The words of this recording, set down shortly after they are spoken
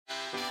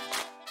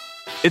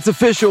It's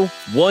official.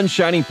 One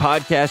Shining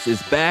Podcast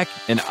is back,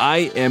 and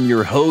I am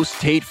your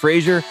host, Tate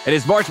Frazier. And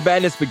as March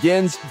Madness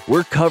begins,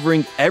 we're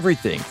covering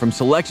everything from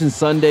Selection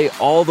Sunday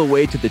all the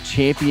way to the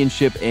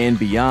championship and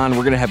beyond.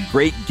 We're going to have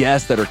great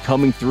guests that are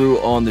coming through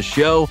on the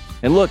show.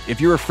 And look, if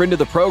you're a friend of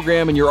the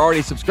program and you're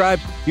already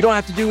subscribed, you don't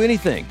have to do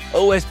anything.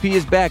 OSP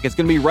is back. It's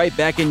going to be right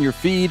back in your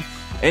feed.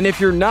 And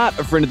if you're not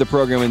a friend of the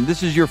program and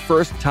this is your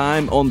first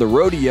time on the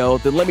rodeo,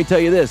 then let me tell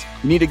you this.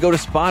 You need to go to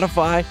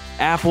Spotify,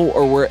 Apple,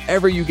 or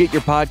wherever you get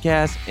your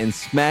podcasts and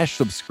smash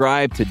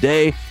subscribe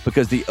today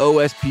because the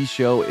OSP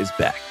show is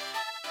back.